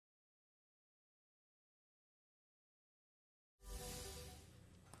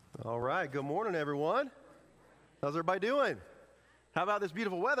All right, good morning, everyone. How's everybody doing? How about this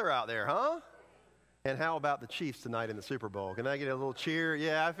beautiful weather out there, huh? And how about the Chiefs tonight in the Super Bowl? Can I get a little cheer?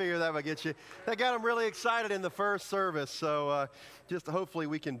 Yeah, I figured that would get you. That got them really excited in the first service. So just hopefully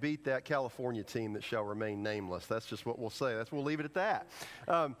we can beat that California team that shall remain nameless. That's just what we'll say. We'll leave it at that.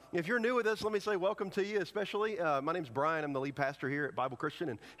 If you're new with us, let me say welcome to you especially. My name's Brian. I'm the lead pastor here at Bible Christian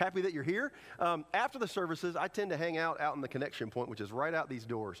and happy that you're here. After the services, I tend to hang out in the connection point, which is right out these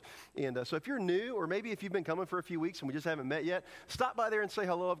doors. And so if you're new, or maybe if you've been coming for a few weeks and we just haven't met yet, stop by there and say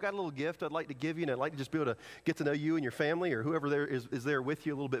hello. I've got a little gift I'd like to give you, and I'd like to just be able to get to know you and your family or whoever there is there with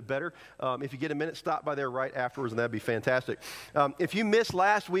you a little bit better. If you get a minute, stop by there right afterwards, and that'd be fantastic. If you missed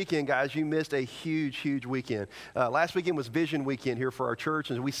last weekend, guys, you missed a huge weekend. Last weekend was Vision Weekend here for our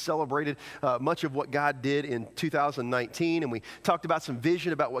church, and we celebrated much of what God did in 2019, and we talked about some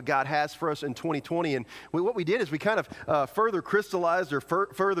vision about what God has for us in 2020. And what we did is we kind of further crystallized or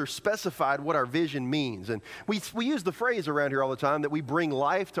further specified what our vision means. And we use the phrase around here all the time that we bring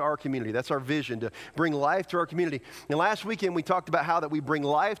life to our community. That's our vision, to bring life to our community. And last weekend we talked about how that we bring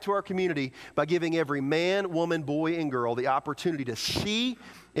life to our community by giving every man, woman, boy, and girl the opportunity to see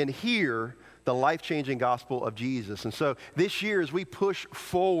and hear the life-changing gospel of Jesus. And so this year, as we push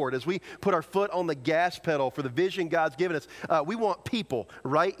forward, as we put our foot on the gas pedal for the vision God's given us, we want people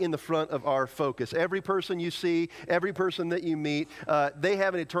right in the front of our focus. Every person you see, every person that you meet, they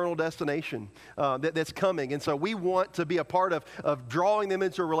have an eternal destination that's coming. And so we want to be a part of drawing them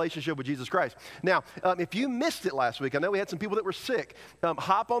into a relationship with Jesus Christ. Now, if you missed it last week, I know we had some people that were sick.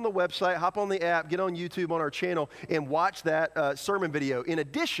 Hop on the website, hop on the app, get on YouTube on our channel, and watch that sermon video. In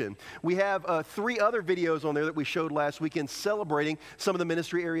addition, we have 3 other videos on there that we showed last weekend celebrating some of the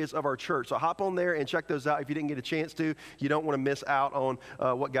ministry areas of our church. So hop on there and check those out if you didn't get a chance to. You don't want to miss out on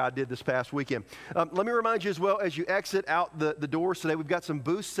what God did this past weekend. Let me remind you as well, as you exit out the doors today, we've got some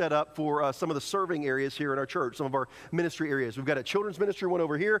booths set up for some of the serving areas here in our church, some of our ministry areas. We've got a children's ministry one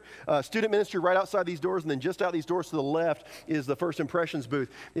over here, student ministry right outside these doors, and then just out these doors to the left is the First Impressions booth.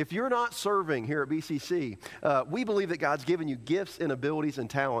 If you're not serving here at BCC, we believe that God's given you gifts and abilities and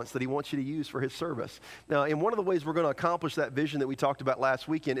talents that He wants you to use for His service. Now, and one of the ways we're going to accomplish that vision that we talked about last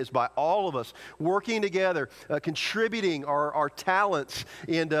weekend is by all of us working together, contributing our talents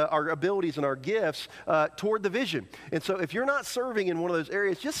and our abilities and our gifts toward the vision. And so if you're not serving in one of those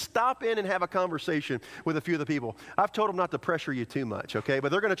areas, just stop in and have a conversation with a few of the people. I've told them not to pressure you too much, okay? But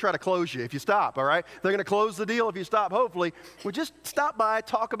they're going to try to close you if you stop, all right? They're going to close the deal if you stop, hopefully. Well, just stop by,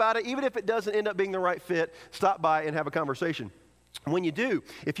 talk about it. Even if it doesn't end up being the right fit, stop by and have a conversation. When you do,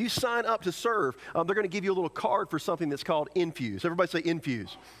 if you sign up to serve, they're going to give you a little card for something that's called Infuse. Everybody say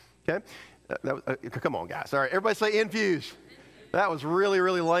Infuse, okay? Come on, guys. All right, everybody say Infuse. That was really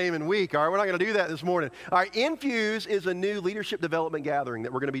lame and weak. All right, we're not going to do that this morning. All right, Infuse is a new leadership development gathering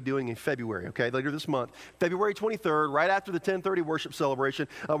that we're going to be doing in February, okay, later this month. February 23rd, right after the 10:30 worship celebration,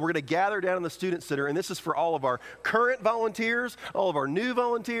 we're going to gather down in the Student Center, and this is for all of our current volunteers, all of our new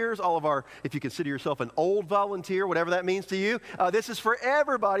volunteers, all of our, if you consider yourself an old volunteer, whatever that means to you, this is for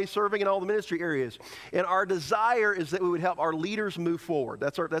everybody serving in all the ministry areas. And our desire is that we would help our leaders move forward.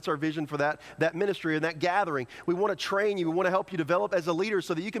 That's our vision for that ministry and that gathering. We want to train you. We want to help you develop as a leader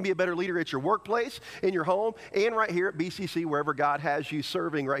so that you can be a better leader at your workplace, in your home, and right here at BCC, wherever God has you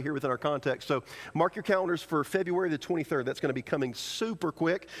serving right here within our context. So mark your calendars for February the 23rd. That's going to be coming super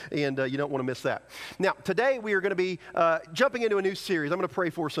quick, and you don't want to miss that. Now, today we are going to be jumping into a new series. I'm going to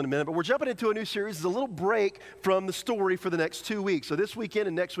pray for us in a minute, but we're jumping into a new series. It's a little break from the story for the next 2 weeks. So this weekend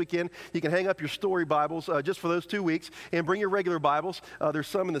and next weekend, you can hang up your story Bibles just for those 2 weeks, and bring your regular Bibles. There's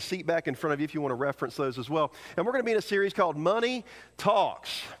some in the seat back in front of you if you want to reference those as well. And we're going to be in a series called Money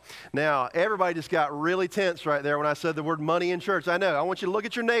Talks. Now, everybody just got really tense right there when I said the word money in church. I know. I want you to look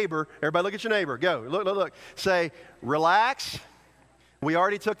at your neighbor. Everybody look at your neighbor. Go. Look. Say, relax. We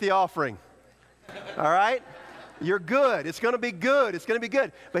already took the offering. All right? You're good. It's going to be good. It's going to be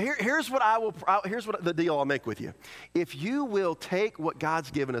good. But here's what the deal I'll make with you. If you will take what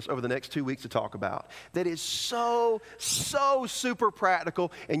God's given us over the next 2 weeks to talk about, that is so super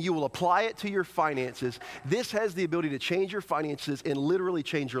practical, and you will apply it to your finances, this has the ability to change your finances and literally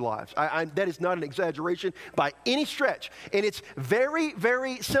change your lives. That is not an exaggeration by any stretch. And it's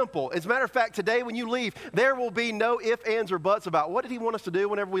very simple. As a matter of fact, today when you leave, there will be no ifs, ands, or buts about what did He want us to do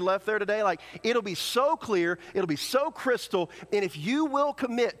whenever we left there today. Like, it'll be so clear. It'll be so crystal. And if you will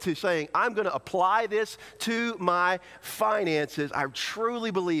commit to saying, I'm going to apply this to my finances, I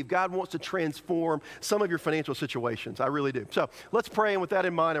truly believe God wants to transform some of your financial situations. I really do. So let's pray, and with that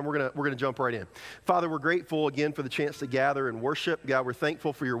in mind, and we're going to jump right in. Father, we're grateful again for the chance to gather and worship. God, we're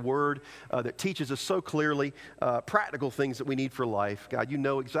thankful for your word that teaches us so clearly practical things that we need for life. God, you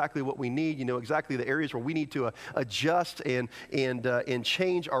know exactly what we need. You know exactly the areas where we need to adjust and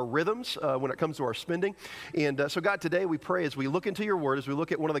change our rhythms when it comes to our spending. And so God, today we pray as we look into your word, as we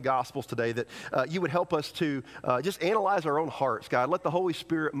look at one of the Gospels today, that you would help us to just analyze our own hearts. God, let the Holy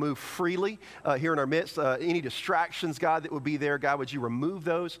Spirit move freely here in our midst. Any distractions, God, that would be there, God, would you remove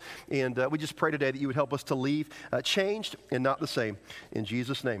those? And we just pray today that you would help us to leave changed and not the same. In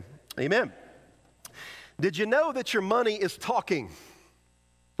Jesus' name, amen. Did you know that your money is talking?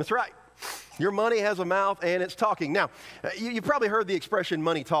 That's right. Your money has a mouth and it's talking. Now, you probably heard the expression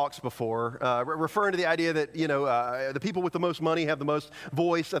money talks before, referring to the idea that, the people with the most money have the most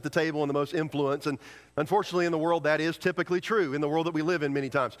voice at the table and the most influence. And unfortunately in the world, that is typically true in the world that we live in many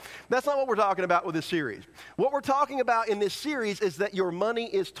times. That's not what we're talking about with this series. What we're talking about in this series is that your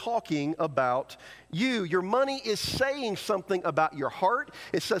money is talking about you. Your money is saying something about your heart.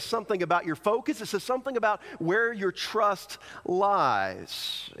 It says something about your focus. It says something about where your trust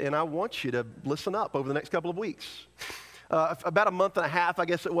lies. And I want you to listen up over the next couple of weeks. About a month and a half, I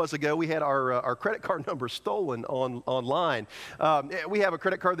guess it was ago, we had our credit card number stolen online. We have a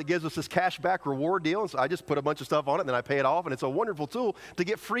credit card that gives us this cashback reward deal, and so I just put a bunch of stuff on it, and then I pay it off, and it's a wonderful tool to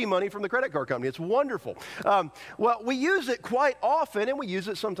get free money from the credit card company. It's wonderful. Well, we use it quite often, and we use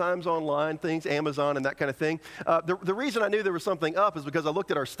it sometimes online, things, Amazon and that kind of thing. The reason I knew there was something up is because I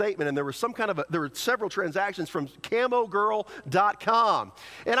looked at our statement, and there was there were several transactions from camogirl.com.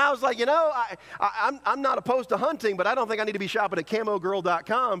 And I was like, I'm not opposed to hunting, but I don't think I need to be shopping at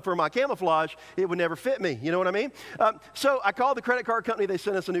camogirl.com for my camouflage. It would never fit me. You know what I mean? So I called the credit card company. They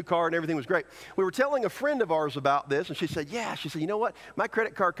sent us a new card and everything was great. We were telling a friend of ours about this, and she said, you know what? My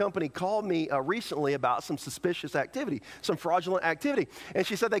credit card company called me recently about some suspicious activity, some fraudulent activity. And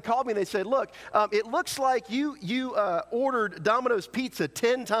she said they called me and they said, look, it looks like you ordered Domino's pizza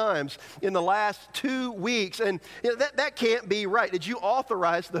 10 times in the last 2 weeks, and that can't be right. Did you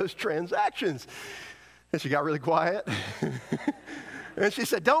authorize those transactions? And she got really quiet. And she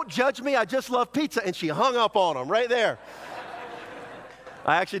said, don't judge me, I just love pizza. And she hung up on him right there.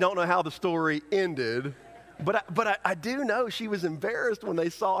 I actually don't know how the story ended, but I do know she was embarrassed when they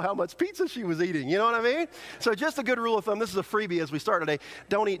saw how much pizza she was eating. You know what I mean? So just a good rule of thumb, this is a freebie as we start today,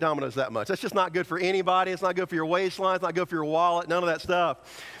 don't eat Domino's that much. That's just not good for anybody. It's not good for your waistline. It's not good for your wallet, none of that stuff.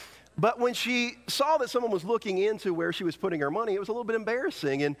 But when she saw that someone was looking into where she was putting her money, it was a little bit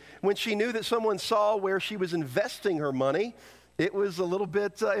embarrassing. And when she knew that someone saw where she was investing her money, it was a little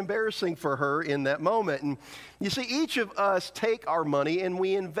bit embarrassing for her in that moment. And you see, each of us take our money and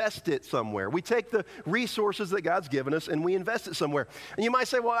we invest it somewhere. We take the resources that God's given us and we invest it somewhere. And you might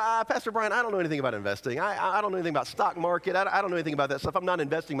say, well, Pastor Brian, I don't know anything about investing. I don't know anything about stock market. I don't know anything about that stuff. I'm not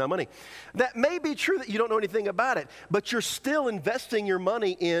investing my money. That may be true that you don't know anything about it, but you're still investing your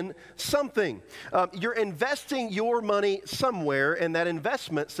money in something. You're investing your money somewhere, and that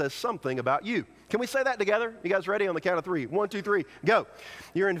investment says something about you. Can we say that together? You guys ready? On the count of 3. 1, 2, 3, go.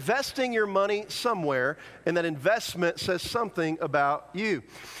 You're investing your money somewhere, and that investment says something about you.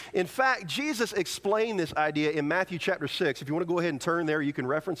 In fact, Jesus explained this idea in Matthew chapter 6. If you want to go ahead and turn there, you can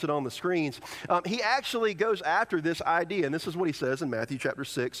reference it on the screens. He actually goes after this idea, and this is what he says in Matthew chapter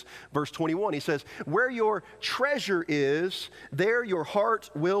 6, verse 21. He says, where your treasure is, there your heart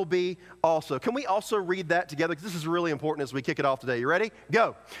will be also. Can we also read that together? Because this is really important as we kick it off today. You ready?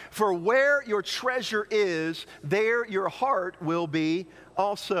 Go. For where your treasure is, there your heart will be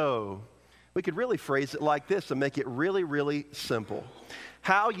also. We could really phrase it like this and make it really, really simple.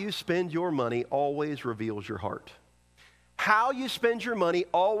 How you spend your money always reveals your heart. How you spend your money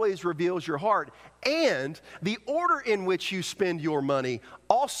always reveals your heart. And the order in which you spend your money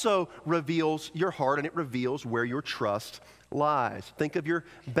also reveals your heart, and it reveals where your trust lies. Think of your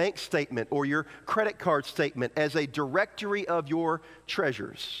bank statement or your credit card statement as a directory of your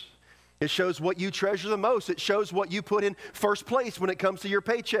treasures. It shows what you treasure the most. It shows what you put in first place when it comes to your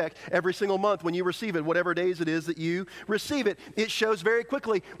paycheck every single month when you receive it, whatever days it is that you receive it. It shows very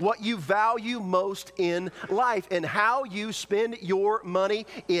quickly what you value most in life, and how you spend your money.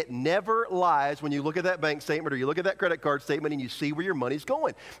 It never lies when you look at that bank statement or you look at that credit card statement and you see where your money's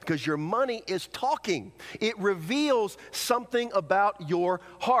going, because your money is talking. It reveals something about your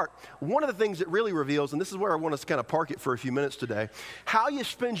heart. One of the things it really reveals, and this is where I want us to kind of park it for a few minutes today, how you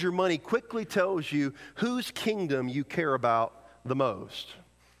spend your money quickly tells you whose kingdom you care about the most.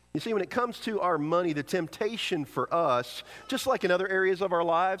 You see, when it comes to our money, the temptation for us, just like in other areas of our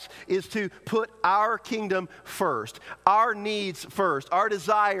lives, is to put our kingdom first, our needs first, our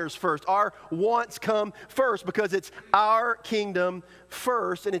desires first, our wants come first, because it's our kingdom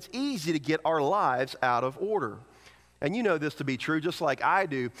first, and it's easy to get our lives out of order. And you know this to be true, just like I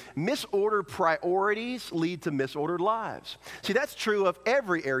do. Misordered priorities lead to misordered lives. See, that's true of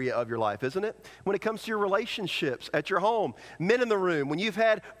every area of your life, isn't it? When it comes to your relationships, at your home, men in the room, when you've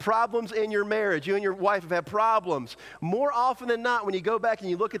had problems in your marriage, you and your wife have had problems, more often than not, when you go back and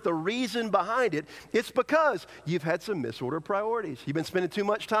you look at the reason behind it, it's because you've had some misordered priorities. You've been spending too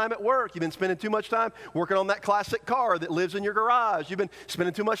much time at work. You've been spending too much time working on that classic car that lives in your garage. You've been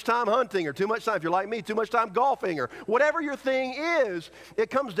spending too much time hunting, or too much time, if you're like me, too much time golfing, or whatever your thing is. It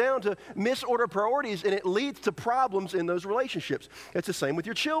comes down to misordered priorities, and it leads to problems in those relationships. It's the same with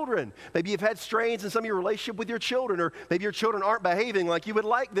your children. Maybe you've had strains in some of your relationship with your children, or maybe your children aren't behaving like you would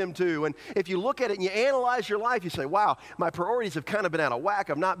like them to. And if you look at it and you analyze your life, you say, wow, my priorities have kind of been out of whack.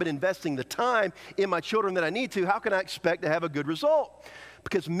 I've not been investing the time in my children that I need to. How can I expect to have a good result?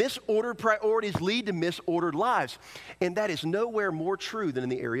 Because misordered priorities lead to misordered lives. And that is nowhere more true than in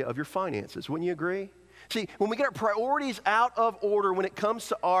the area of your finances. Wouldn't you agree? See, when we get our priorities out of order when it comes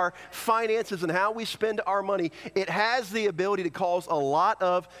to our finances and how we spend our money, it has the ability to cause a lot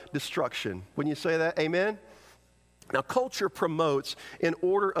of destruction. Wouldn't you say that? Amen? Now, culture promotes an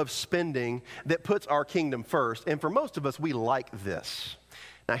order of spending that puts our kingdom first. And for most of us, we like this.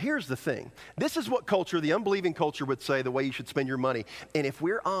 Now, here's the thing. This is what culture, the unbelieving culture, would say the way you should spend your money. And if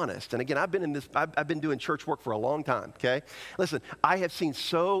we're honest, and again, I've been doing church work for a long time, okay? Listen, I have seen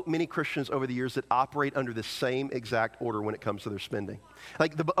so many Christians over the years that operate under the same exact order when it comes to their spending.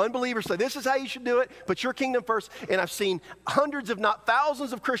 Like the unbelievers say, this is how you should do it, put your kingdom first. And I've seen hundreds, if not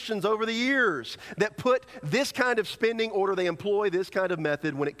thousands, of Christians over the years that put this kind of spending order, they employ this kind of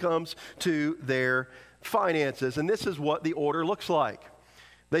method when it comes to their finances. And this is what the order looks like.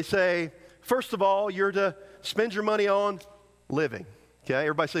 They say, first of all, you're to spend your money on living. Okay,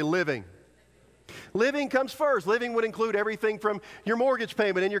 everybody say living. Living comes first. Living would include everything from your mortgage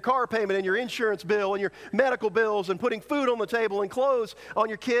payment and your car payment and your insurance bill and your medical bills and putting food on the table and clothes on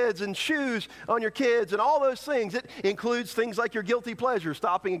your kids and shoes on your kids and all those things. It includes things like your guilty pleasure,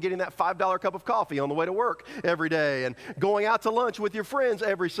 stopping and getting that $5 cup of coffee on the way to work every day and going out to lunch with your friends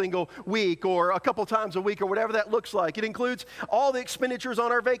every single week or a couple times a week or whatever that looks like. It includes all the expenditures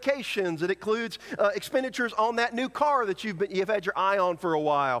on our vacations. It includes expenditures on that new car that you've had your eye on for a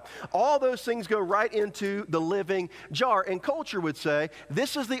while. All those things go right into the living jar. And culture would say,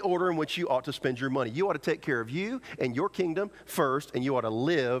 this is the order in which you ought to spend your money. You ought to take care of you and your kingdom first, and you ought to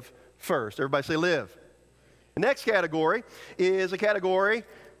live first. Everybody say live. The next category is a category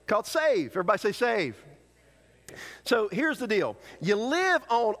called save. Everybody say save. So here's the deal. You live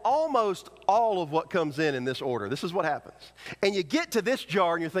on almost all of what comes in this order. This is what happens. And you get to this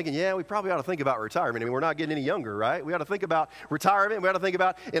jar and you're thinking, yeah, we probably ought to think about retirement. I mean, we're not getting any younger, right? We ought to think about retirement. We ought to think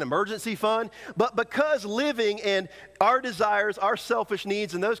about an emergency fund. But because living and our desires, our selfish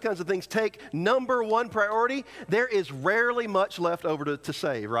needs, and those kinds of things take number one priority, there is rarely much left over to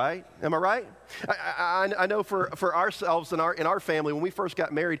save, right? Am I right? I know for ourselves and in our family, when we first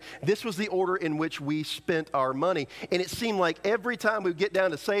got married, this was the order in which we spent our money. And it seemed like every time we would get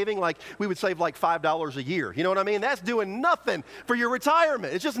down to saving, like we would save like $5 a year. You know what I mean? That's doing nothing for your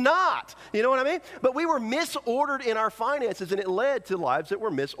retirement. It's just not. You know what I mean? But we were misordered in our finances, and it led to lives that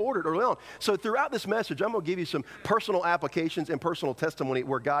were misordered early on. So throughout this message, I'm going to give you some personal applications and personal testimony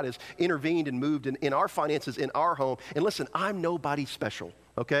where God has intervened and moved in our finances, in our home. And listen, I'm nobody special.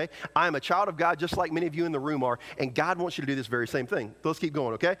 Okay? I'm a child of God just like many of you in the room are, and God wants you to do this very same thing. Let's keep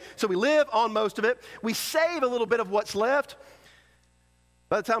going, okay? So we live on most of it. We save a little bit of what's left.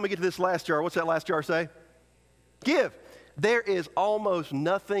 By the time we get to this last jar, what's that last jar say? Give. There is almost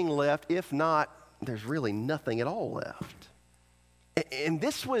nothing left. If not, there's really nothing at all left. And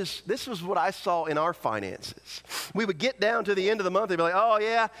this was what I saw in our finances. We would get down to the end of the month and be like, oh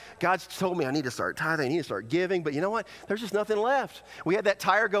yeah, God's told me I need to start tithing, I need to start giving, but you know what? There's just nothing left. We had that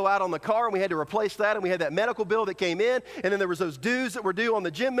tire go out on the car and we had to replace that, and we had that medical bill that came in, and then there was those dues that were due on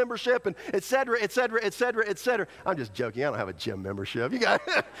the gym membership, and et cetera, et cetera, et cetera, et cetera. I'm just joking, I don't have a gym membership. You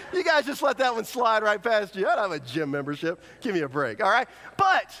guys just let that one slide right past you. I don't have a gym membership. Give me a break, all right?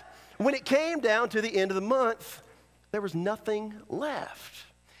 But when it came down to the end of the month, there was nothing left.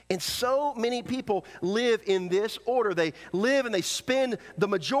 And so many people live in this order. They live and they spend the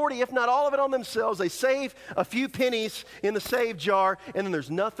majority, if not all of it, on themselves. They save a few pennies in the save jar, and then there's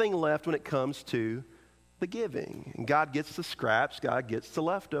nothing left when it comes to the giving. And God gets the scraps, God gets the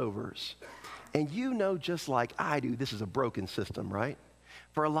leftovers. And you know, just like I do, this is a broken system, right?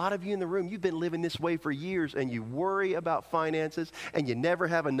 For a lot of you in the room, you've been living this way for years, and you worry about finances, and you never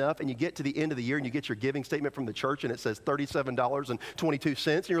have enough, and you get to the end of the year, and you get your giving statement from the church, and it says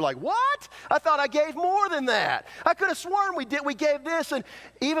 $37.22, and you're like, what? I thought I gave more than that. I could have sworn we gave this, and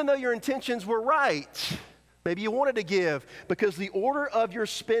even though your intentions were right, maybe you wanted to give because the order of your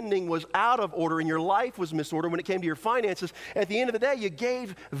spending was out of order and your life was misordered when it came to your finances. At the end of the day, you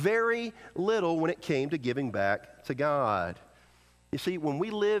gave very little when it came to giving back to God. You see, when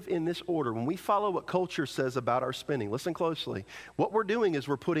we live in this order, when we follow what culture says about our spending, listen closely, what we're doing is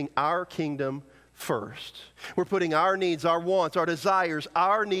we're putting our kingdom first. We're putting our needs, our wants, our desires,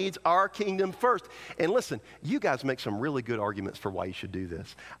 our needs, our kingdom first. And listen, you guys make some really good arguments for why you should do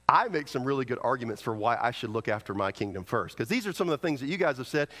this. I make some really good arguments for why I should look after my kingdom first. Because these are some of the things that you guys have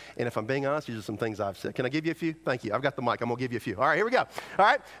said. And if I'm being honest, these are some things I've said. Can I give you a few? Thank you. I've got the mic. I'm going to give you a few. All right, here we go. All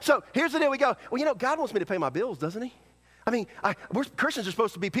right. So here's the deal. We go, well, God wants me to pay my bills, doesn't he? I mean, Christians are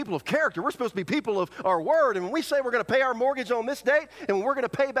supposed to be people of character. We're supposed to be people of our word. And when we say we're going to pay our mortgage on this date, and when we're going to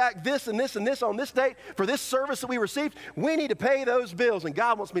pay back this and this and this on this date for this service that we received, we need to pay those bills. And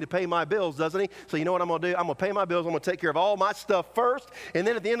God wants me to pay my bills, doesn't he? So you know what I'm going to do? I'm going to pay my bills. I'm going to take care of all my stuff first. And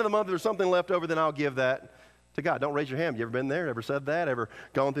then at the end of the month, if there's something left over, then I'll give that to God. Don't raise your hand. You ever been there? Ever said that? Ever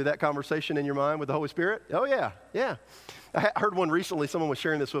gone through that conversation in your mind with the Holy Spirit? Oh, yeah. Yeah. I heard one recently, someone was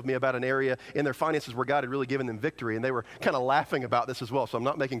sharing this with me about an area in their finances where God had really given them victory, and they were kind of laughing about this as well, so I'm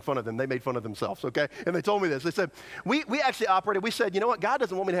not making fun of them. They made fun of themselves, okay? And they told me this. They said, we actually operated, we said, you know what, God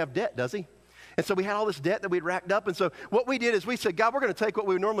doesn't want me to have debt, does he? And so we had all this debt that we'd racked up, and so what we did is we said, God, we're going to take what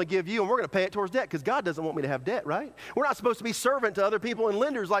we would normally give you, and we're going to pay it towards debt, because God doesn't want me to have debt, right? We're not supposed to be servant to other people and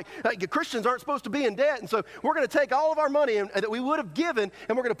lenders like Christians aren't supposed to be in debt, and so we're going to take all of our money that we would have given,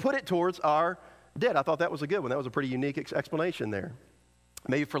 and we're going to put it towards our debt. I thought that was a good one. That was a pretty unique explanation there.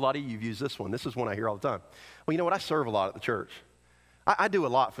 Maybe for a lot of you, you've used this one. This is one I hear all the time. Well, you know what? I serve a lot at the church. I do a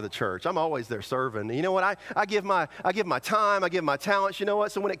lot for the church. I'm always there serving. You know what? I give my time. I give my talents. You know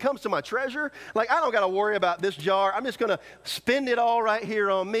what? So when it comes to my treasure, like I don't got to worry about this jar. I'm just going to spend it all right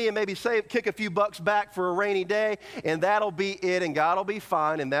here on me and maybe kick a few bucks back for a rainy day, and that'll be it, and God will be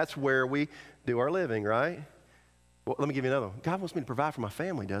fine, and that's where we do our living, right? Well, let me give you another one. God wants me to provide for my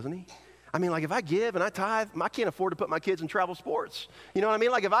family, doesn't he? I mean, like if I give and I tithe, I can't afford to put my kids in travel sports. You know what I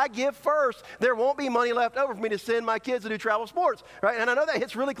mean? Like if I give first, there won't be money left over for me to send my kids to do travel sports, right? And I know that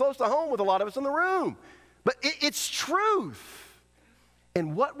hits really close to home with a lot of us in the room. But it's truth.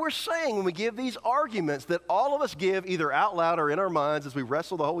 And what we're saying when we give these arguments that all of us give either out loud or in our minds as we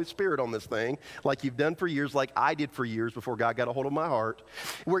wrestle the Holy Spirit on this thing, like you've done for years, like I did for years before God got a hold of my heart,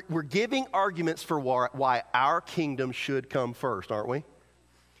 we're giving arguments for why our kingdom should come first, aren't we?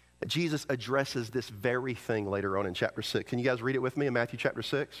 Jesus addresses this very thing later on in chapter 6. Can you guys read it with me in Matthew chapter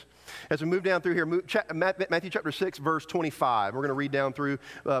 6? As we move down through here, Matthew chapter 6, verse 25. We're going to read down through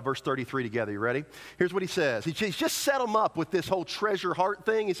verse 33 together. You ready? Here's what he says. He's just set them up with this whole treasure heart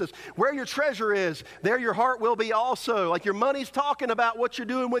thing. He says, where your treasure is, there your heart will be also. Like your money's talking about what you're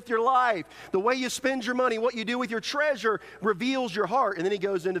doing with your life. The way you spend your money, what you do with your treasure reveals your heart. And then he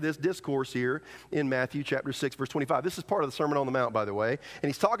goes into this discourse here in Matthew chapter 6, verse 25. This is part of the Sermon on the Mount, by the way. And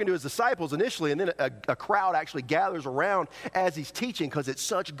he's talking to his disciples initially, and then a crowd actually gathers around as he's teaching because it's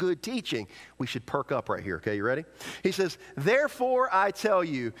such good teaching. We should perk up right here, okay? You ready? He says, therefore I tell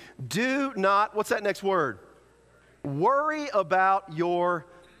you, do not, what's that next word? Worry about your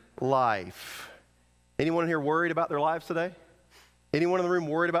life. Anyone here worried about their lives today? Anyone in the room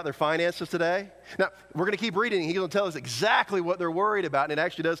worried about their finances today? Now, we're going to keep reading. He's going to tell us exactly what they're worried about, and it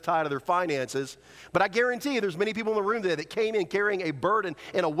actually does tie to their finances. But I guarantee you there's many people in the room today that came in carrying a burden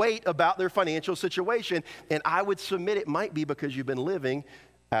and a weight about their financial situation, and I would submit it might be because you've been living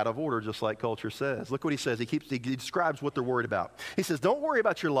out of order, just like culture says. Look what he says. He describes what they're worried about. He says, don't worry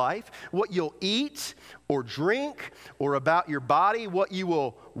about your life, what you'll eat or drink, or about your body, what you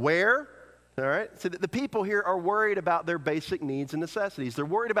will wear. All right? So the people here are worried about their basic needs and necessities. They're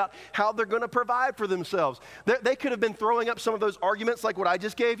worried about how they're going to provide for themselves. They could have been throwing up some of those arguments like what I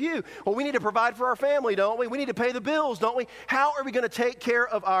just gave you. Well, we need to provide for our family, don't we? We need to pay the bills, don't we? How are we going to take care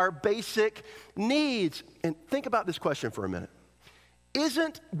of our basic needs? And think about this question for a minute.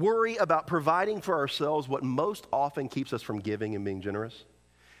 Isn't worry about providing for ourselves what most often keeps us from giving and being generous?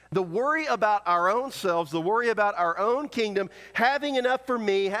 The worry about our own selves, the worry about our own kingdom, having enough for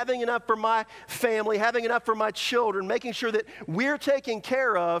me, having enough for my family, having enough for my children, making sure that we're taken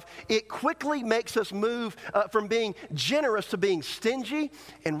care of, it quickly makes us move from being generous to being stingy,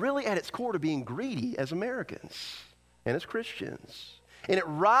 and really at its core to being greedy as Americans and as Christians. And it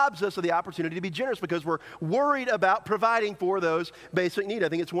robs us of the opportunity to be generous because we're worried about providing for those basic needs. I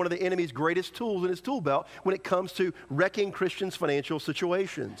think it's one of the enemy's greatest tools in his tool belt when it comes to wrecking Christians' financial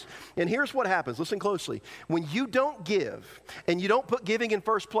situations. And here's what happens. Listen closely. When you don't give and you don't put giving in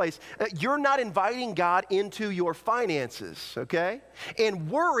first place, you're not inviting God into your finances, okay? And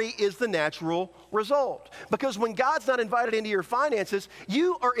worry is the natural result. Because when God's not invited into your finances,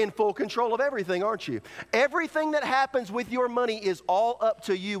 you are in full control of everything, aren't you? Everything that happens with your money is all up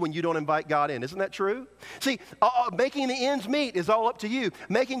to you when you don't invite God in. Isn't that true? See, making the ends meet is all up to you.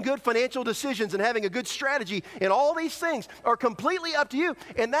 Making good financial decisions and having a good strategy and all these things are completely up to you.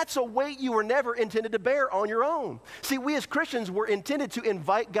 And that's a weight you were never intended to bear on your own. See, we as Christians were intended to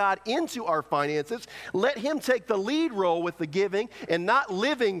invite God into our finances, let him take the lead role with the giving and not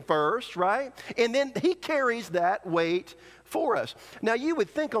living first, right? And then he carries that weight for us. Now, you would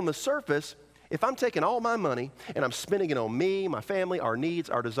think on the surface, if I'm taking all my money and I'm spending it on me, my family, our needs,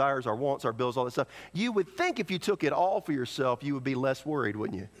 our desires, our wants, our bills, all that stuff, you would think if you took it all for yourself, you would be less worried,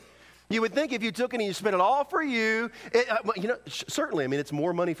 wouldn't you? You would think if you took it and you spent it all for you, certainly, I mean, it's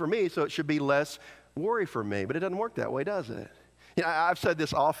more money for me, so it should be less worry for me. But it doesn't work that way, does it? You know, I've said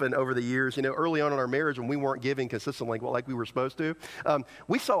this often over the years. You know, early on in our marriage when we weren't giving consistently like we were supposed to,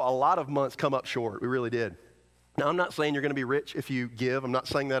 we saw a lot of months come up short. We really did. Now, I'm not saying you're going to be rich if you give. I'm not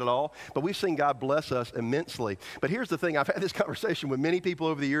saying that at all. But we've seen God bless us immensely. But here's the thing. I've had this conversation with many people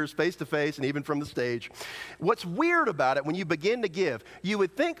over the years, face to face and even from the stage. What's weird about it, when you begin to give, you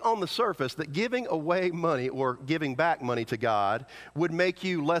would think on the surface that giving away money or giving back money to God would make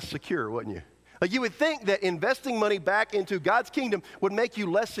you less secure, wouldn't you? Like you would think that investing money back into God's kingdom would make you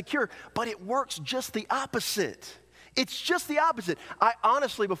less secure, but it works just the opposite. It's just the opposite. I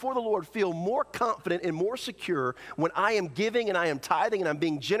honestly, before the Lord, feel more confident and more secure when I am giving and I am tithing and I'm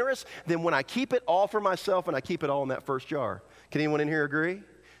being generous than when I keep it all for myself and I keep it all in that first jar. Can anyone in here agree?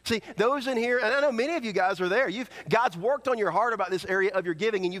 See, those in here, and I know many of you guys are there. God's worked on your heart about this area of your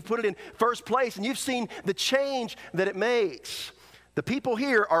giving and you've put it in first place and you've seen the change that it makes. The people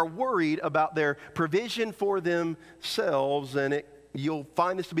here are worried about their provision for themselves, and you'll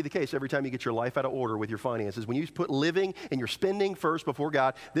find this to be the case every time you get your life out of order with your finances. When you put living and your spending first before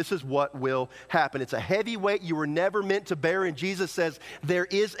God, this is what will happen. It's a heavy weight you were never meant to bear, and Jesus says there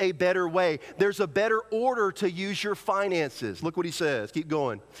is a better way. There's a better order to use your finances. Look what he says. Keep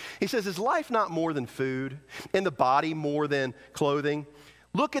going. He says, is life not more than food, and the body more than clothing?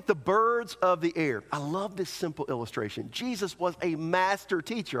 Look at the birds of the air. I love this simple illustration. Jesus was a master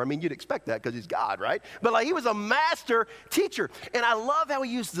teacher. I mean, you'd expect that because he's God, right? But he was a master teacher. And I love how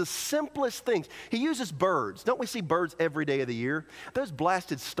he uses the simplest things. He uses birds. Don't we see birds every day of the year? Those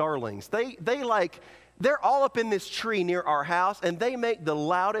blasted starlings, they're all up in this tree near our house, and they make the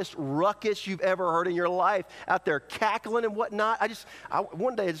loudest ruckus you've ever heard in your life, out there cackling and whatnot.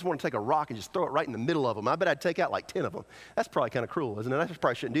 One day I just want to take a rock and just throw it right in the middle of them. I bet I'd take out like 10 of them. That's probably kind of cruel, isn't it? I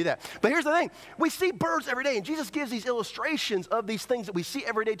probably shouldn't do that. But here's the thing. We see birds every day, and Jesus gives these illustrations of these things that we see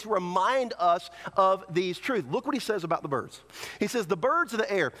every day to remind us of these truths. Look what he says about the birds. He says, the birds of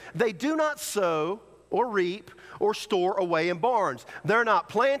the air, they do not sow or reap or store away in barns. They're not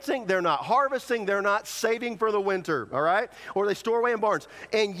planting, they're not harvesting, they're not saving for the winter, all right? Or they store away in barns.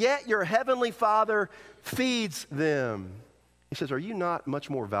 And yet your heavenly Father feeds them. He says, are you not much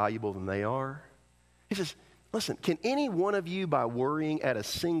more valuable than they are? He says, listen, can any one of you by worrying add a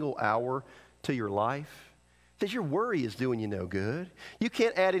single hour to your life? Because your worry is doing you no good. You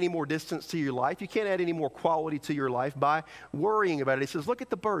can't add any more distance to your life. You can't add any more quality to your life by worrying about it. He says, look at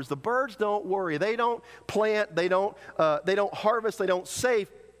the birds. The birds don't worry. They don't plant. They don't harvest. They don't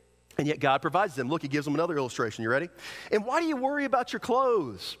save. And yet God provides them. Look, he gives them another illustration. You ready? And why do you worry about your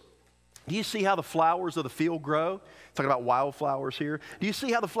clothes? Do you see how the flowers of the field grow? Talking about wildflowers here. Do you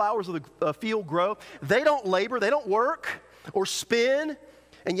see how the flowers of the field grow? They don't labor. They don't work or spin.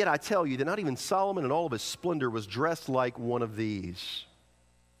 And yet I tell you that not even Solomon in all of his splendor was dressed like one of these.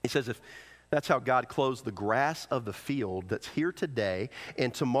 He says, if that's how God clothes the grass of the field that's here today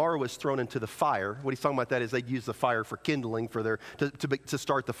and tomorrow is thrown into the fire. What he's talking about that is they use the fire for kindling for to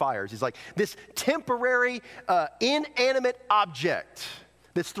start the fires. He's like, this temporary, inanimate object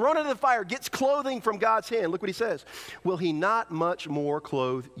that's thrown into the fire gets clothing from God's hand. Look what he says. Will he not much more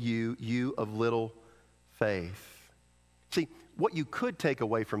clothe you, you of little faith? See, what you could take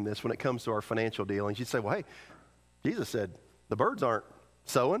away from this when it comes to our financial dealings, you'd say, well, hey, Jesus said the birds aren't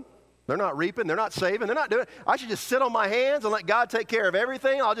sowing. They're not reaping. They're not saving. They're not doing it. I should just sit on my hands and let God take care of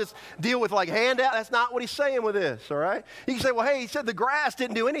everything. I'll just deal with like handout. That's not what he's saying with this, all right? You can say, well, hey, he said the grass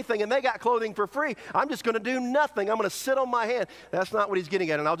didn't do anything and they got clothing for free. I'm just going to do nothing. I'm going to sit on my hand. That's not what he's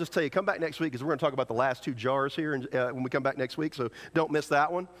getting at. And I'll just tell you, come back next week because we're going to talk about the last 2 jars here when we come back next week, so don't miss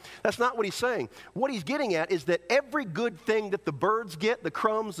that one. That's not what he's saying. What he's getting at is that every good thing that the birds get, the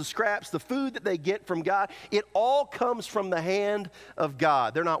crumbs, the scraps, the food that they get from God, it all comes from the hand of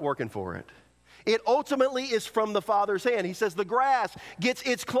God. They're not working for it. It ultimately is from the Father's hand. He says the grass gets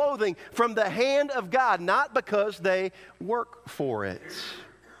its clothing from the hand of God, not because they work for it.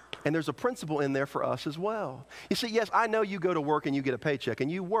 And there's a principle in there for us as well. You see, yes, I know you go to work and you get a paycheck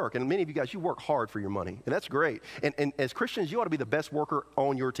and you work. And many of you guys, you work hard for your money. And that's great. And as Christians, you ought to be the best worker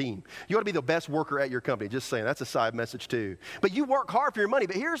on your team. You ought to be the best worker at your company. Just saying, that's a side message too. But you work hard for your money.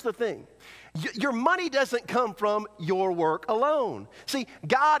 But here's the thing. Your money doesn't come from your work alone. See,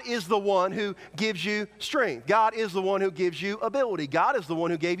 God is the one who gives you strength. God is the one who gives you ability. God is the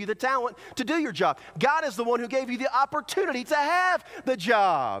one who gave you the talent to do your job. God is the one who gave you the opportunity to have the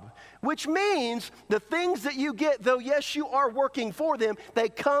job, which means the things that you get, though, yes, you are working for them, they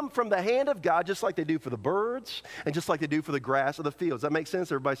come from the hand of God, just like they do for the birds and just like they do for the grass of the fields. Does that make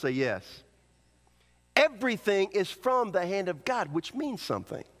sense? Everybody say yes. Everything is from the hand of God, which means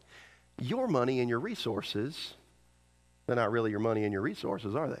something. Your money and your resources, they're not really your money and your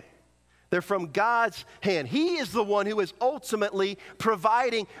resources, are they? They're from God's hand. He is the one who is ultimately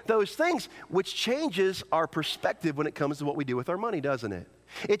providing those things, which changes our perspective when it comes to what we do with our money, doesn't it?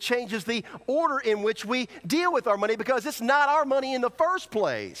 It changes the order in which we deal with our money because it's not our money in the first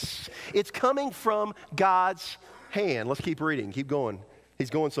place. It's coming from God's hand. Let's keep reading. Keep going. He's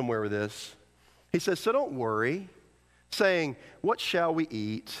going somewhere with this. He says, so don't worry, saying, what shall we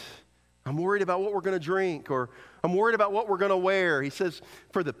eat? I'm worried about what we're going to drink, or I'm worried about what we're going to wear. He says,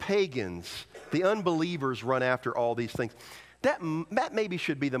 for the pagans, the unbelievers run after all these things. That maybe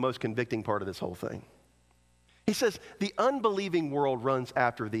should be the most convicting part of this whole thing. He says, the unbelieving world runs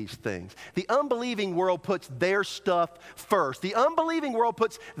after these things. The unbelieving world puts their stuff first. The unbelieving world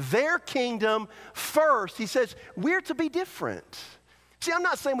puts their kingdom first. He says, we're to be different. See, I'm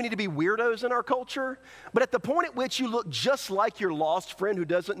not saying we need to be weirdos in our culture, but at the point at which you look just like your lost friend who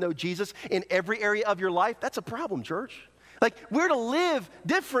doesn't know Jesus in every area of your life, that's a problem, church. Like, we're to live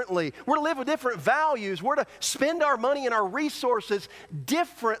differently. We're to live with different values. We're to spend our money and our resources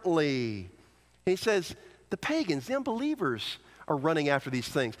differently. And he says, the pagans, the unbelievers, are running after these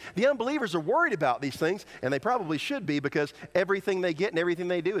things. The unbelievers are worried about these things, and they probably should be because everything they get and everything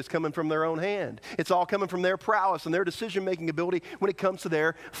they do is coming from their own hand. It's all coming from their prowess and their decision-making ability when it comes to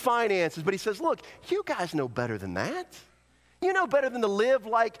their finances. But he says, look, you guys know better than that. You know better than to live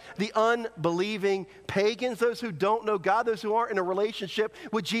like the unbelieving pagans, those who don't know God, those who aren't in a relationship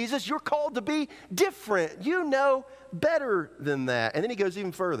with Jesus. You're called to be different. You know better than that. And then he goes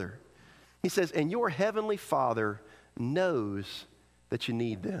even further. He says, and your heavenly Father knows that you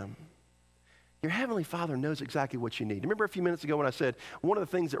need them. Your heavenly Father knows exactly what you need. Remember a few minutes ago when I said one of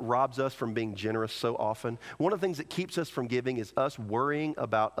the things that robs us from being generous so often, one of the things that keeps us from giving is us worrying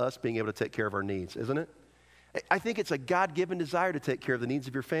about us being able to take care of our needs, isn't it? I think it's a God-given desire to take care of the needs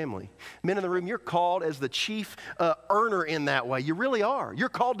of your family. Men in the room, you're called as the chief earner in that way. You really are. You're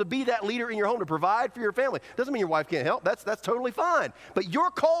called to be that leader in your home, to provide for your family. Doesn't mean your wife can't help. That's totally fine. But you're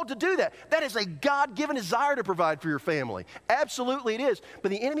called to do that. That is a God-given desire to provide for your family. Absolutely it is.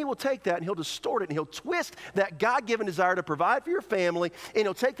 But the enemy will take that and he'll distort it and he'll twist that God-given desire to provide for your family, and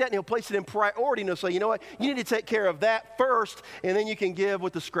he'll take that and he'll place it in priority, and he'll say, you know what, you need to take care of that first, and then you can give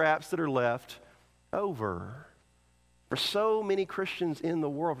with the scraps that are left over. For so many Christians in the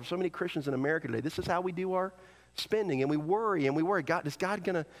world, for so many Christians in America today, this is how we do our spending, and we worry, God, is God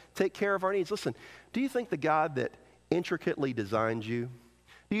going to take care of our needs? Listen, do you think the God that intricately designed you,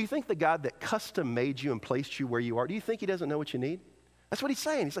 do you think the God that custom made you and placed you where you are, do you think he doesn't know what you need? That's what he's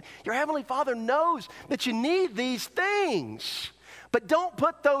saying. He's like, your heavenly Father knows that you need these things. But don't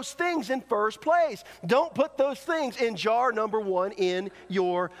put those things in first place. Don't put those things in jar number 1 in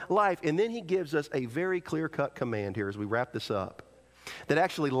your life. And then he gives us a very clear-cut command here as we wrap this up that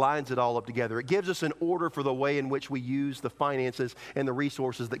actually lines it all up together. It gives us an order for the way in which we use the finances and the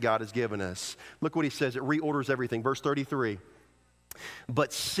resources that God has given us. Look what he says. It reorders everything. Verse 33.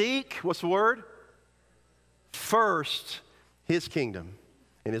 But seek, what's the word? First, his kingdom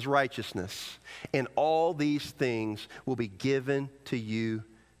and his righteousness, and all these things will be given to you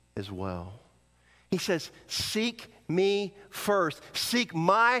as well. He says, seek me first. Seek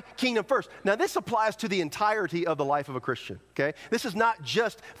my kingdom first. Now, this applies to the entirety of the life of a Christian, okay? This is not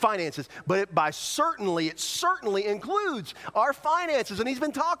just finances, but it certainly includes our finances. And he's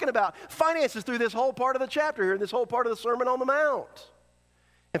been talking about finances through this whole part of the chapter here, this whole part of the Sermon on the Mount.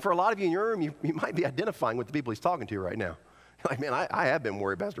 And for a lot of you in your room, you might be identifying with the people he's talking to right now. Like, man, I have been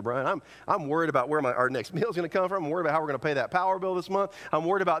worried, Pastor Brian. I'm worried about where our next meal is going to come from. I'm worried about how we're going to pay that power bill this month. I'm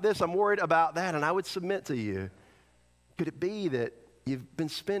worried about this. I'm worried about that. And I would submit to you, could it be that you've been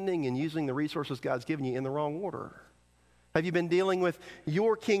spending and using the resources God's given you in the wrong order? Have you been dealing with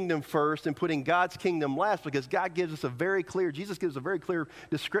your kingdom first and putting God's kingdom last? Because God gives us Jesus gives a very clear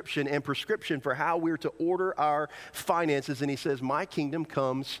description and prescription for how we're to order our finances. And he says, my kingdom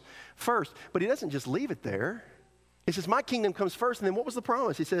comes first. But he doesn't just leave it there. He says, my kingdom comes first. And then what was the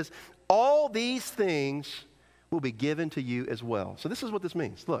promise? He says, all these things will be given to you as well. So this is what this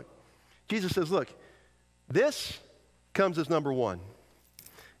means. Look, Jesus says, look, this comes as number one.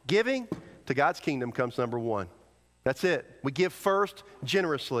 Giving to God's kingdom comes number one. That's it. We give first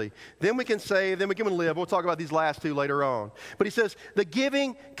generously. Then we can save, then we can live. We'll talk about these last two later on. But he says, the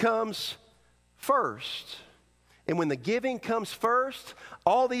giving comes first. And when the giving comes first,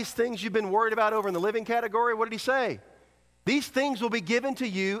 all these things you've been worried about over in the living category, what did he say? These things will be given to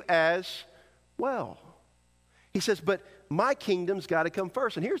you as well. He says, but my kingdom's got to come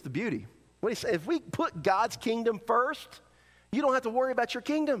first. And here's the beauty. What he said, if we put God's kingdom first, you don't have to worry about your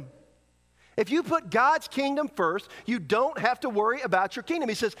kingdom. If you put God's kingdom first, you don't have to worry about your kingdom.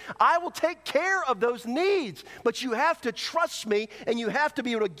 He says, I will take care of those needs, but you have to trust me and you have to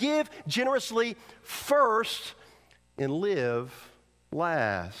be able to give generously first and live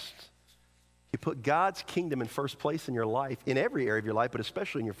last. You put God's kingdom in first place in your life, in every area of your life, but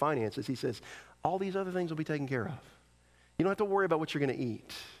especially in your finances. He says, all these other things will be taken care of. You don't have to worry about what you're going to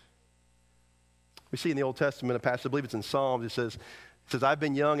eat. We see in the Old Testament a passage, I believe it's in Psalms, it says, I've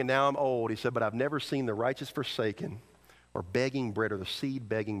been young and now I'm old. He said, but I've never seen the righteous forsaken or begging bread or the seed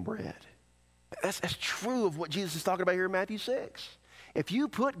begging bread. That's true of what Jesus is talking about here in Matthew 6. If you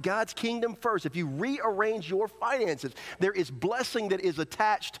put God's kingdom first, if you rearrange your finances, there is blessing that is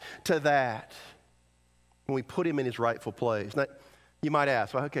attached to that when we put him in his rightful place. Now, you might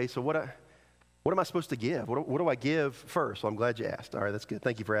ask, well, okay, so what am I supposed to give? What do I give first? Well, I'm glad you asked. All right, that's good.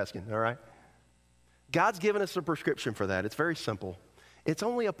 Thank you for asking. All right. God's given us a prescription for that. It's very simple. It's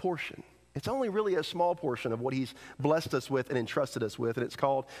only a portion. It's only really a small portion of what he's blessed us with and entrusted us with, and it's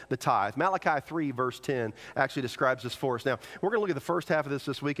called the tithe. Malachi 3, verse 10 actually describes this for us. Now, we're going to look at the first half of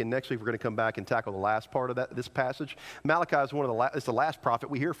this week, and next week we're going to come back and tackle the last part of this passage. Malachi is it's the last prophet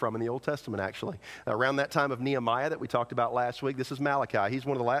we hear from in the Old Testament, actually. Around that time of Nehemiah that we talked about last week, this is Malachi. He's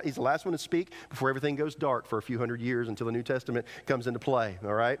the last one to speak before everything goes dark for a few hundred years until the New Testament comes into play,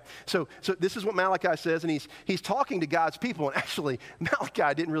 all right? So this is what Malachi says, and he's talking to God's people, and actually,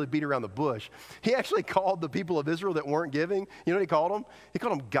 Malachi didn't really beat around the bush. He actually called the people of Israel that weren't giving, you know what he called them? He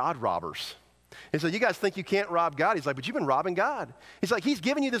called them God robbers. And so you guys think you can't rob God. He's like, but you've been robbing God. He's like, he's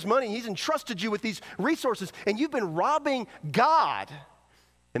given you this money. He's entrusted you with these resources, and you've been robbing God.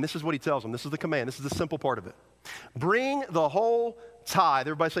 And this is what he tells them. This is the command. This is the simple part of it. Bring the whole tithe.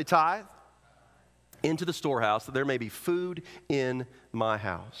 Everybody say tithe. Into the storehouse, that there may be food in my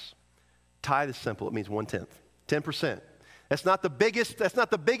house. Tithe is simple. It means 1/10, 10%. That's not the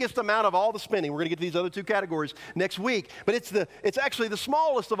biggest amount of all the spending. We're going to get to these other two categories next week. But it's actually the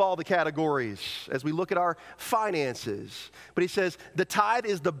smallest of all the categories as we look at our finances. But he says the tithe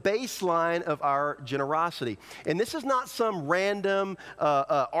is the baseline of our generosity. And this is not some random,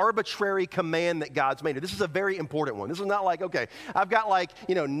 arbitrary command that God's made. This is a very important one. This is not like, okay, I've got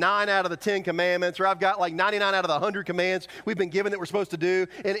 9 out of the 10 commandments, or I've got 99 out of the 100 commands we've been given that we're supposed to do.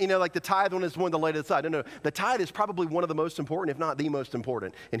 And, the tithe one is one to lay to the side. No. The tithe is probably one of the most important, if not the most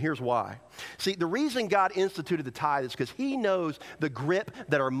important. And here's why. See, the reason God instituted the tithe is because he knows the grip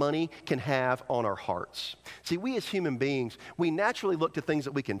that our money can have on our hearts. See, we as human beings, we naturally look to things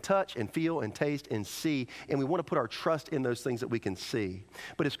that we can touch and feel and taste and see, and we want to put our trust in those things that we can see.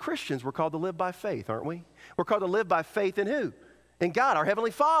 But as Christians, we're called to live by faith, aren't we? We're called to live by faith in who? In God, our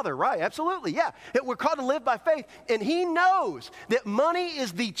Heavenly Father, right? Absolutely, yeah. We're called to live by faith, and he knows that money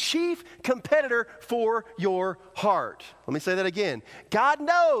is the chief competitor for your heart. Let me say that again. God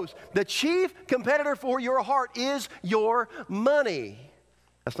knows the chief competitor for your heart is your money.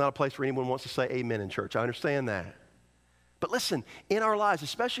 That's not a place where anyone wants to say amen in church. I understand that. But listen, in our lives,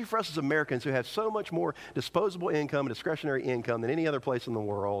 especially for us as Americans who have so much more disposable income and discretionary income than any other place in the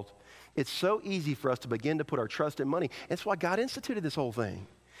world, it's so easy for us to begin to put our trust in money. That's why God instituted this whole thing.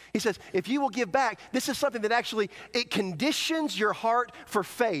 He says, if you will give back, this is something that actually, it conditions your heart for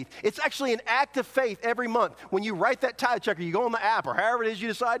faith. It's actually an act of faith every month. When you write that tithe check or you go on the app or however it is you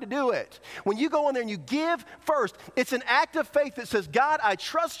decide to do it, when you go in there and you give first, it's an act of faith that says, God, I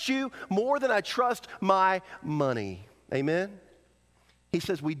trust you more than I trust my money. Amen? He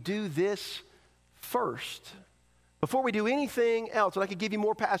says we do this first. Before we do anything else, and I could give you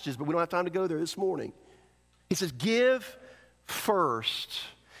more passages, but we don't have time to go there this morning. He says, give first.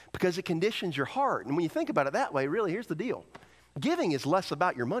 Because it conditions your heart. And when you think about it that way, really, here's the deal. Giving is less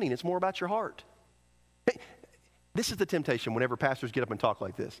about your money and it's more about your heart. Hey, this is the temptation whenever pastors get up and talk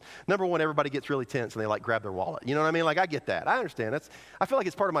like this. Number one, everybody gets really tense and they like grab their wallet. You know what I mean? Like I get that. I understand. I feel like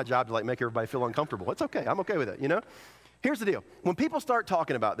it's part of my job to like make everybody feel uncomfortable. It's okay. I'm okay with it, you know? Here's the deal. When people start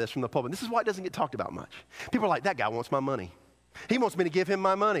talking about this from the pulpit, this is why it doesn't get talked about much. People are like, that guy wants my money. He wants me to give him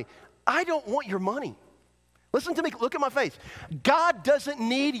my money. I don't want your money. Listen to me, look at my face. God doesn't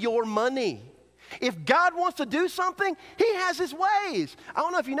need your money. If God wants to do something, he has his ways. I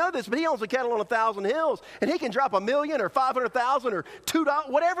don't know if you know this, but he owns the cattle on 1,000 hills, and he can drop $1 million or 500,000 or $2,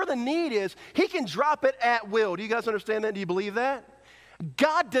 whatever the need is, he can drop it at will. Do you guys understand that? Do you believe that?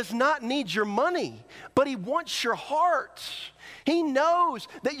 God does not need your money, but he wants your heart. He knows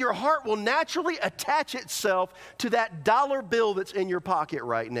that your heart will naturally attach itself to that dollar bill that's in your pocket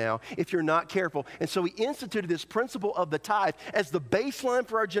right now if you're not careful. And so he instituted this principle of the tithe as the baseline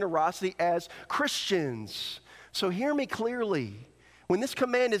for our generosity as Christians. So hear me clearly. When this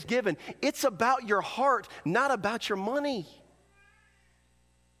command is given, it's about your heart, not about your money.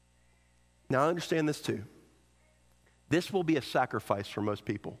 Now I understand this too. This will be a sacrifice for most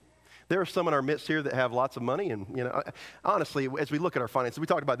people. There are some in our midst here that have lots of money, and you know, honestly, as we look at our finances, we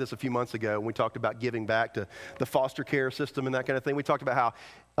talked about this a few months ago when we talked about giving back to the foster care system and that kind of thing. We talked about how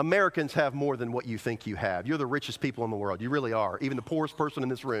Americans have more than what you think you have. You're the richest people in the world. You really are, even the poorest person in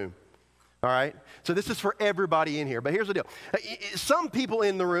this room. All right? So this is for everybody in here. But here's the deal. Some people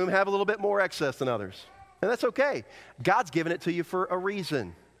in the room have a little bit more excess than others, and that's okay. God's given it to you for a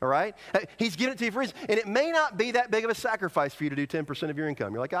reason. All right? He's given it to you for a reason. And it may not be that big of a sacrifice for you to do 10% of your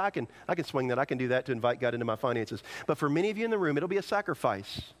income. You're like, I can swing that. I can do that to invite God into my finances. But for many of you in the room, it'll be a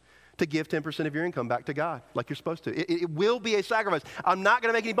sacrifice to give 10% of your income back to God like you're supposed to. It will be a sacrifice. I'm not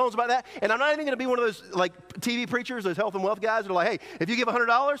going to make any bones about that. And I'm not even going to be one of those like TV preachers, those health and wealth guys that are like, hey, if you give $100,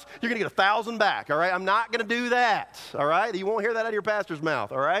 you're going to get 1,000 back. All right? I'm not going to do that. All right? You won't hear that out of your pastor's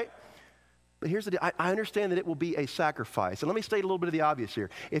mouth. All right? But here's the deal. I understand that it will be a sacrifice. And let me state a little bit of the obvious here.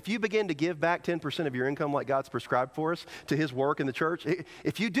 If you begin to give back 10% of your income like God's prescribed for us to his work in the church,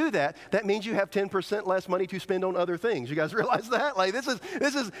 if you do that, that means you have 10% less money to spend on other things. You guys realize that? Like this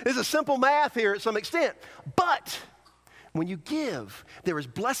is simple math here at some extent. But when you give, there is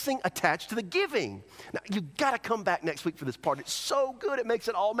blessing attached to the giving. Now, you got to come back next week for this part. It's so good, it makes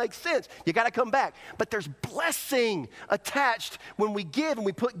it all make sense. You got to come back. But there's blessing attached when we give and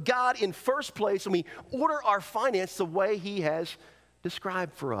we put God in first place and we order our finance the way he has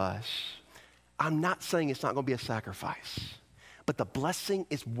described for us. I'm not saying it's not going to be a sacrifice, but the blessing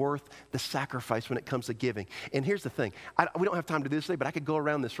is worth the sacrifice when it comes to giving. And here's the thing. We don't have time to do this today, but I could go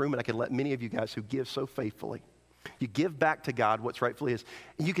around this room and I could let many of you guys who give so faithfully, you give back to God what's rightfully his.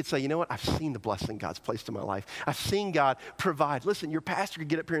 And you could say, you know what? I've seen the blessing God's placed in my life. I've seen God provide. Listen, your pastor could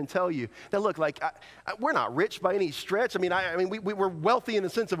get up here and tell you that, look, like, we're not rich by any stretch. I mean, we're wealthy in the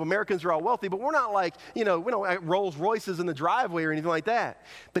sense of Americans are all wealthy, but we're not like, you know, we don't have Rolls Royces in the driveway or anything like that.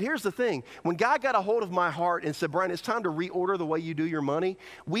 But here's the thing. When God got a hold of my heart and said, Brian, it's time to reorder the way you do your money,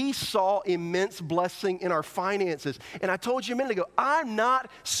 we saw immense blessing in our finances. And I told you a minute ago, I'm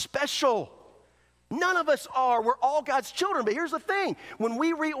not special. None of us are. We're all God's children. But here's the thing. When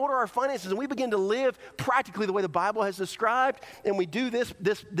we reorder our finances and we begin to live practically the way the Bible has described, and we do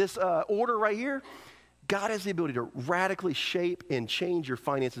this order right here, God has the ability to radically shape and change your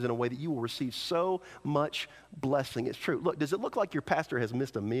finances in a way that you will receive so much blessing. It's true. Look, does it look like your pastor has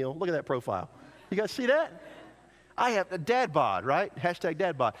missed a meal? Look at that profile. You guys see that? I have a dad bod, right? Hashtag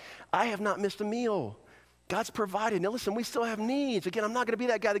dad bod. I have not missed a meal. God's provided. Now listen, we still have needs. Again, I'm not going to be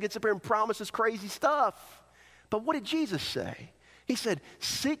that guy that gets up here and promises crazy stuff. But what did Jesus say? He said,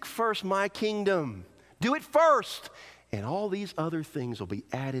 seek first my kingdom. Do it first. And all these other things will be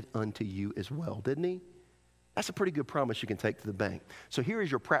added unto you as well, didn't he? That's a pretty good promise you can take to the bank. So here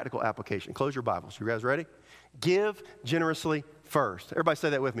is your practical application. Close your Bibles. You guys ready? Give generously first. Everybody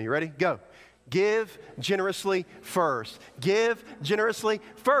say that with me. You ready? Go. Give generously first. Give generously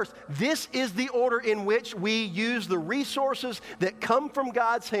first. This is the order in which we use the resources that come from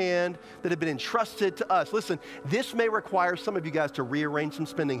God's hand that have been entrusted to us. Listen, this may require some of you guys to rearrange some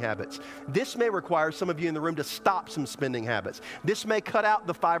spending habits. This may require some of you in the room to stop some spending habits. This may cut out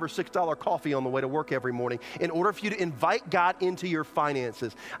the $5 or $6 coffee on the way to work every morning in order for you to invite God into your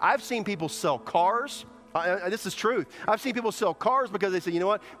finances. I've seen people sell cars. This is truth. I've seen people sell cars because they say, you know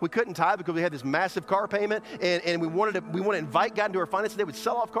what, we couldn't tithe because we had this massive car payment and we want to invite God into our finances. They would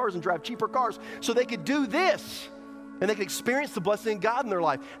sell off cars and drive cheaper cars so they could do this and they could experience the blessing of God in their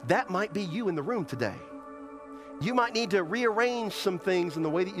life. That might be you in the room today. You might need to rearrange some things in the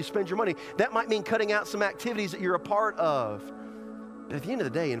way that you spend your money. That might mean cutting out some activities that you're a part of. But at the end of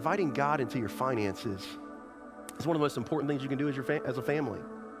the day, inviting God into your finances is one of the most important things you can do as a family.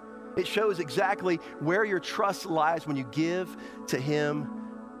 It shows exactly where your trust lies when you give to Him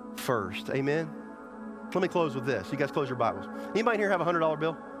first. Amen? Let me close with this. You guys close your Bibles. Anybody here have a $100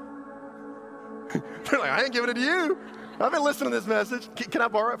 bill? They're like, I ain't giving it to you. I've been listening to this message. Can I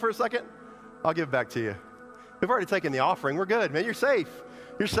borrow it for a second? I'll give it back to you. We've already taken the offering. We're good, man. You're safe.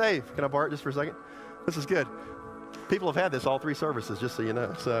 You're safe. Can I borrow it just for a second? This is good. People have had this all 3 services, just so you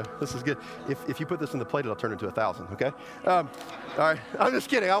know. So this is good. If you put this in the plate, it'll turn into 1,000, okay? All right. I'm just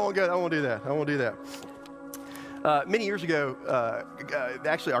kidding. I won't do that. Many years ago,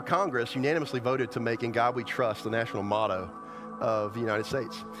 actually, our Congress unanimously voted to make "In God We Trust" the national motto of the United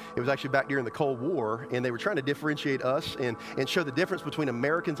States. It was actually back during the Cold War, and they were trying to differentiate us and show the difference between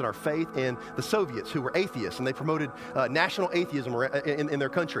Americans and our faith and the Soviets, who were atheists, and they promoted national atheism in their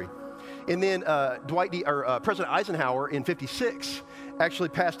country. And then President Eisenhower in '56 actually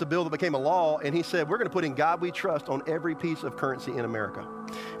passed a bill that became a law, and he said, we're going to put "In God We Trust" on every piece of currency in America.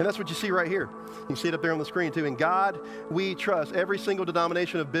 And that's what you see right here. You can see it up there on the screen too. "In God We Trust." Every single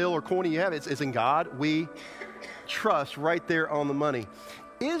denomination of bill or coin you have, it's "In God We Trust," right there on the money.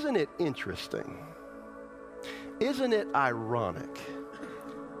 Isn't it interesting? Isn't it ironic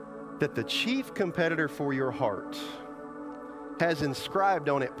that the chief competitor for your heart has inscribed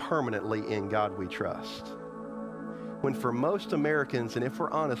on it permanently, "In God We Trust"? When for most Americans, and if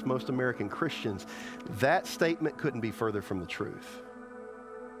we're honest, most American Christians, that statement couldn't be further from the truth.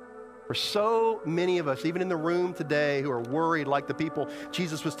 For so many of us, even in the room today, who are worried like the people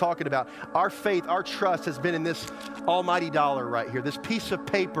Jesus was talking about, our faith, our trust has been in this almighty dollar right here, this piece of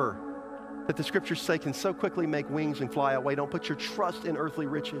paper that the scriptures say can so quickly make wings and fly away. Don't put your trust in earthly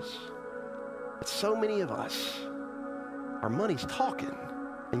riches. But so many of us, our money's talking.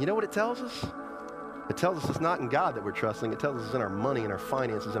 And you know what it tells us? It tells us it's not in God that we're trusting. It tells us it's in our money and our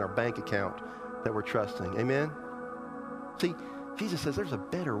finances and our bank account that we're trusting. Amen? See, Jesus says there's a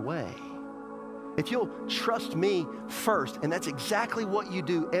better way. If you'll trust me first, and that's exactly what you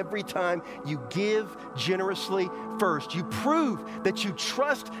do every time you give generously first. You prove that you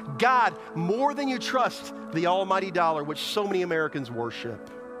trust God more than you trust the almighty dollar, which so many Americans worship.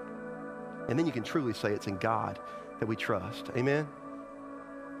 And then you can truly say it's in God that we trust. Amen?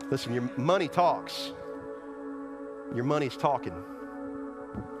 Listen, your money talks. Your money's talking.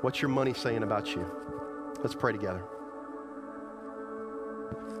 What's your money saying about you? Let's pray together.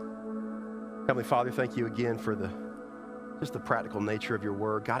 Heavenly Father, thank you again for just the practical nature of your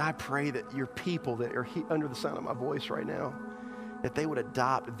word. God, I pray that your people that are under the sound of my voice right now, that they would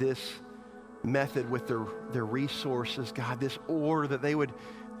adopt this method with their resources, God, this order, that they would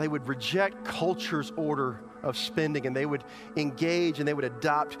reject culture's order of spending, and they would engage and they would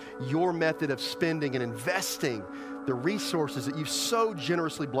adopt your method of spending and investing the resources that you've so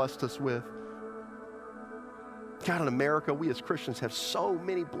generously blessed us with. God, in America, we as Christians have so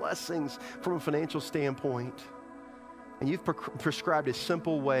many blessings from a financial standpoint. And you've prescribed a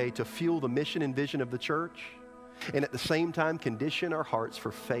simple way to fuel the mission and vision of the church, and at the same time condition our hearts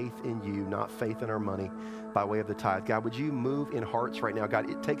for faith in you, not faith in our money, by way of the tithe. God, would you move in hearts right now? God,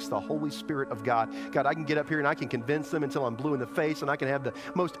 it takes the Holy Spirit of God. God, I can get up here and I can convince them until I'm blue in the face, and I can have the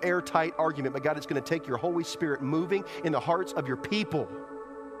most airtight argument, but God, it's going to take your Holy Spirit moving in the hearts of your people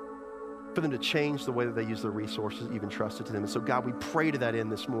for them to change the way that they use their resources that you've entrusted to them. And so, God, we pray to that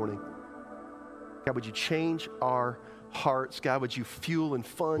end this morning. God, would you change our hearts? God, would you fuel and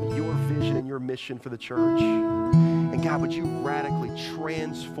fund your vision and your mission for the church? And God, would you radically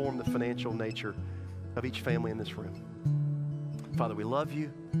transform the financial nature of each family in this room? Father, we love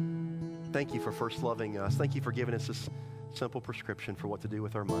you. Thank you for first loving us. Thank you for giving us this simple prescription for what to do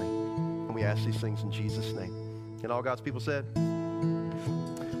with our money. And we ask these things in Jesus' name. And all God's people said,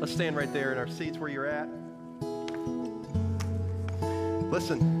 let's stand right there in our seats where you're at.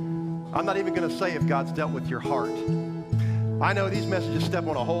 Listen, I'm not even going to say if God's dealt with your heart. I know these messages step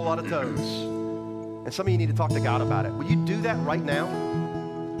on a whole lot of toes. And some of you need to talk to God about it. Will you do that right now?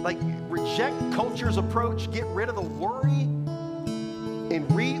 Like, reject culture's approach, get rid of the worry, and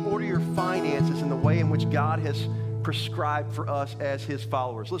reorder your finances in the way in which God has prescribed for us as his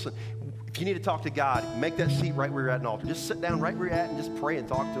followers. Listen, if you need to talk to God, make that seat right where you're at an altar. Just sit down right where you're at and just pray and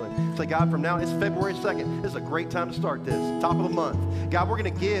talk to him. Say, God, from now, it's February 2nd. This is a great time to start this. Top of the month. God, we're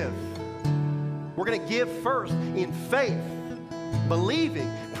going to give. We're going to give first in faith, believing,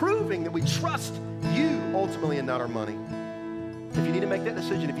 proving that we trust you ultimately and not our money. If you need to make that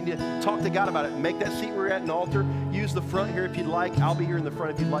decision, if you need to talk to God about it, make that seat where you're at an altar. Use the front here if you'd like. I'll be here in the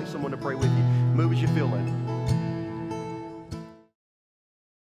front if you'd like someone to pray with you. Move as you feel led.